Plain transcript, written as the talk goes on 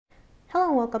Hello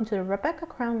and welcome to the Rebecca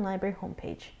Crown Library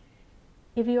homepage.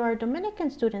 If you are a Dominican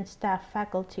student, staff,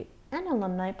 faculty, and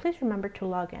alumni, please remember to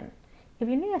log in. If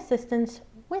you need assistance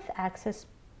with access,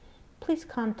 please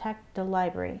contact the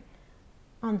library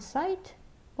on site,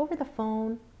 over the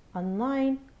phone,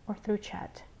 online, or through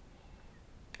chat.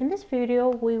 In this video,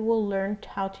 we will learn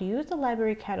how to use the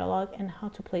library catalog and how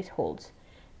to place holds,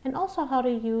 and also how to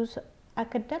use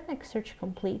Academic Search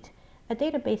Complete, a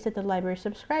database that the library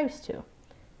subscribes to.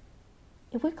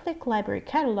 If we click Library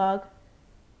Catalog,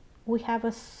 we have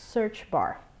a search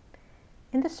bar.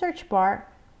 In the search bar,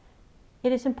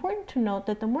 it is important to note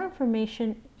that the more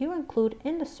information you include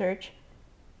in the search,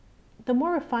 the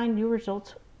more refined your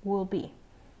results will be.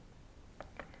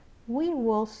 We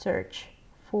will search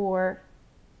for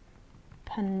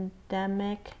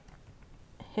pandemic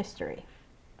history.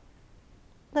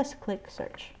 Let's click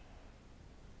search.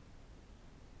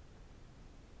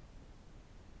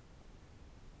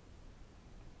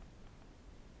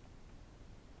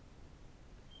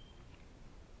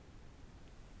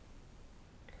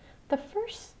 The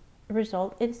first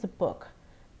result is the book,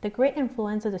 The Great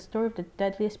Influenza, the Story of the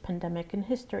Deadliest Pandemic in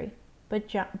History,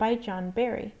 by John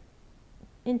Barry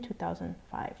in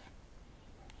 2005.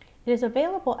 It is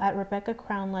available at Rebecca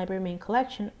Crown Library Main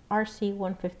Collection, RC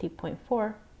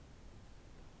 150.4,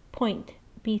 point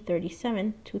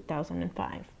B37,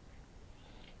 2005.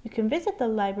 You can visit the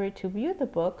library to view the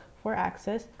book for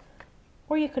access,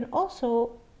 or you can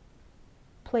also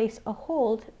place a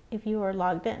hold if you are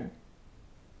logged in.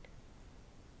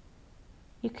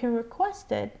 You can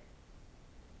request it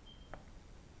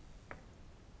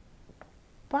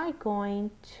by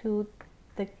going to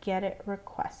the Get It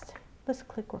request. Let's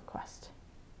click request.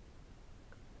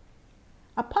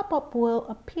 A pop-up will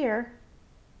appear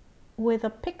with a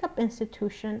pickup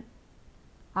institution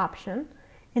option,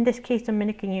 in this case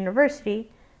Dominican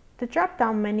University. The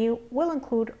drop-down menu will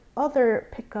include other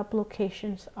pickup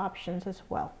locations options as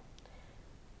well.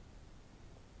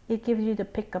 It gives you the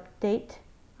pickup date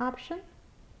option,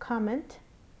 comment,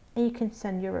 and you can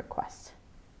send your request.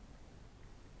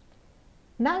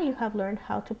 Now you have learned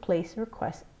how to place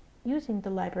requests using the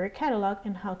library catalog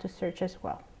and how to search as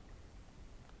well.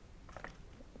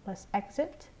 Let's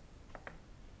exit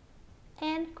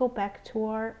and go back to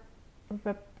our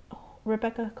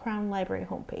Rebecca Crown Library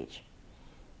homepage.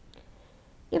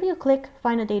 If you click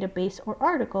Find a Database or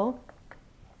Article,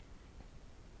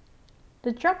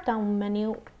 the drop-down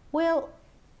menu will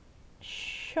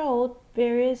show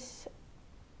various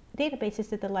databases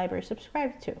that the library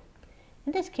subscribes to.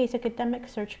 In this case, Academic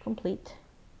Search Complete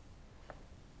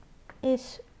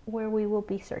is where we will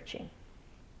be searching.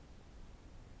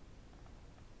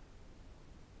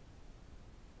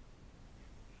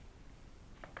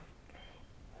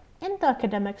 In the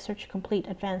Academic Search Complete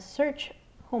Advanced Search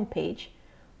homepage,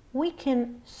 we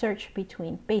can search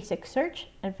between Basic Search,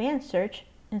 Advanced Search,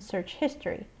 and Search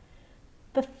History.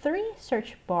 The three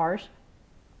search bars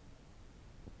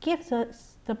gives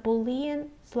us the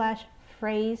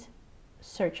Boolean/phrase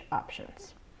search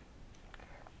options.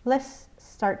 Let's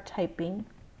start typing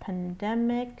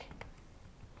pandemic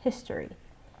history.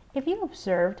 If you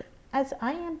observed, as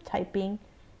I am typing,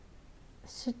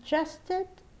 suggested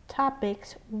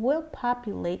topics will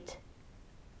populate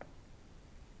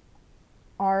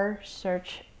our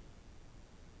search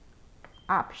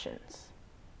options.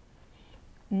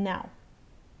 Now,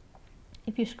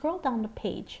 if you scroll down the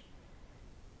page,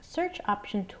 search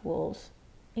option tools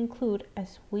include,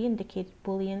 as we indicated,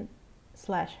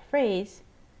 Boolean/phrase,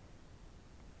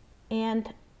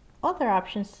 and other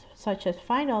options such as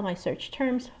Find All My Search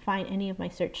Terms, Find Any of My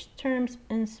Search Terms,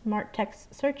 and Smart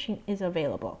Text Searching is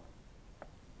available.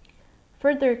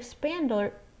 Further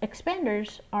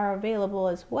expanders are available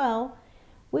as well.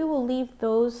 We will leave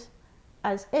those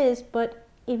as is, but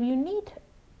if you need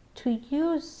to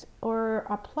use or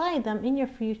apply them in your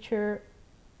future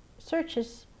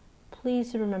searches,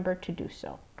 please remember to do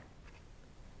so.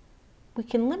 We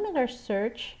can limit our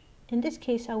search. In this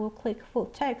case, I will click full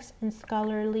text and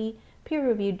scholarly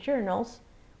peer-reviewed journals.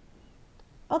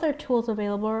 Other tools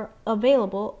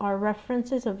available are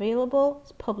references available,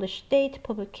 published date,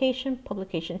 publication,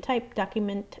 publication type,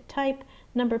 document type,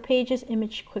 number pages,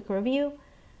 image quick review,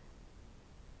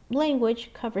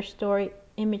 language, cover story,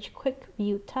 image quick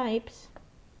view types,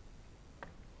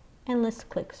 and let's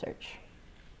click search.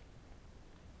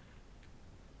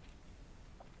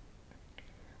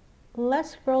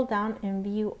 Let's scroll down and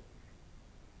view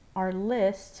our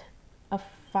list of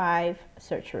 5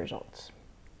 search results.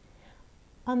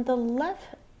 On the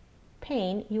left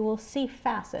pane, you will see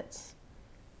facets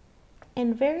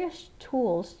and various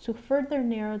tools to further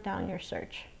narrow down your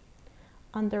search.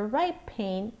 On the right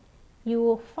pane, you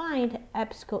will find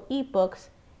EBSCO ebooks,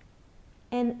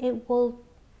 and it will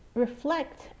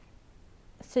reflect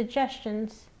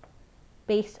suggestions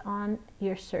based on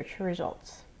your search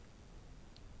results.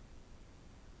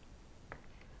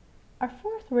 Our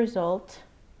fourth result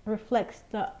reflects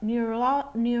the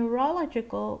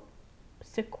neurological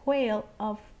sequelae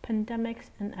of pandemics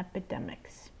and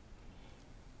epidemics.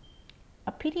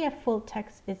 A PDF full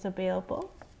text is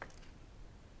available.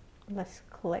 Let's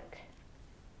click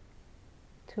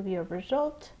to view a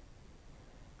result.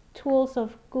 Tools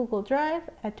of Google Drive,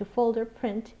 add to folder,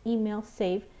 print, email,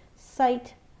 save,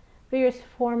 cite. Various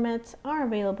formats are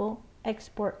available.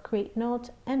 Export, create notes,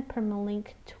 and permalink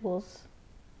tools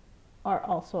are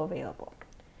also available.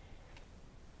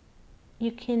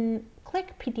 You can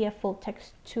click PDF full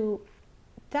text to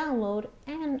download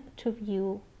and to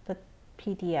view the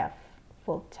PDF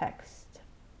full text.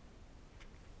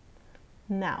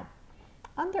 Now,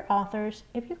 under authors,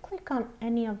 if you click on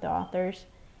any of the authors,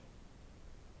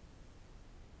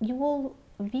 you will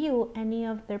view any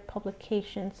of their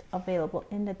publications available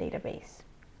in the database.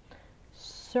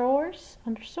 Source,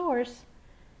 under source,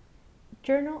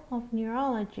 Journal of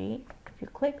Neurology, if you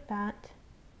click that,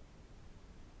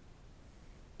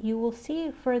 you will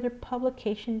see further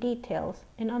publication details,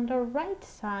 and on the right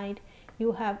side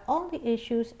you have all the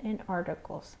issues and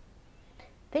articles.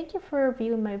 Thank you for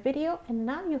viewing my video, and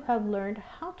now you have learned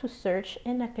how to search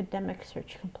in Academic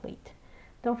Search Complete.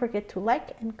 Don't forget to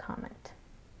like and comment.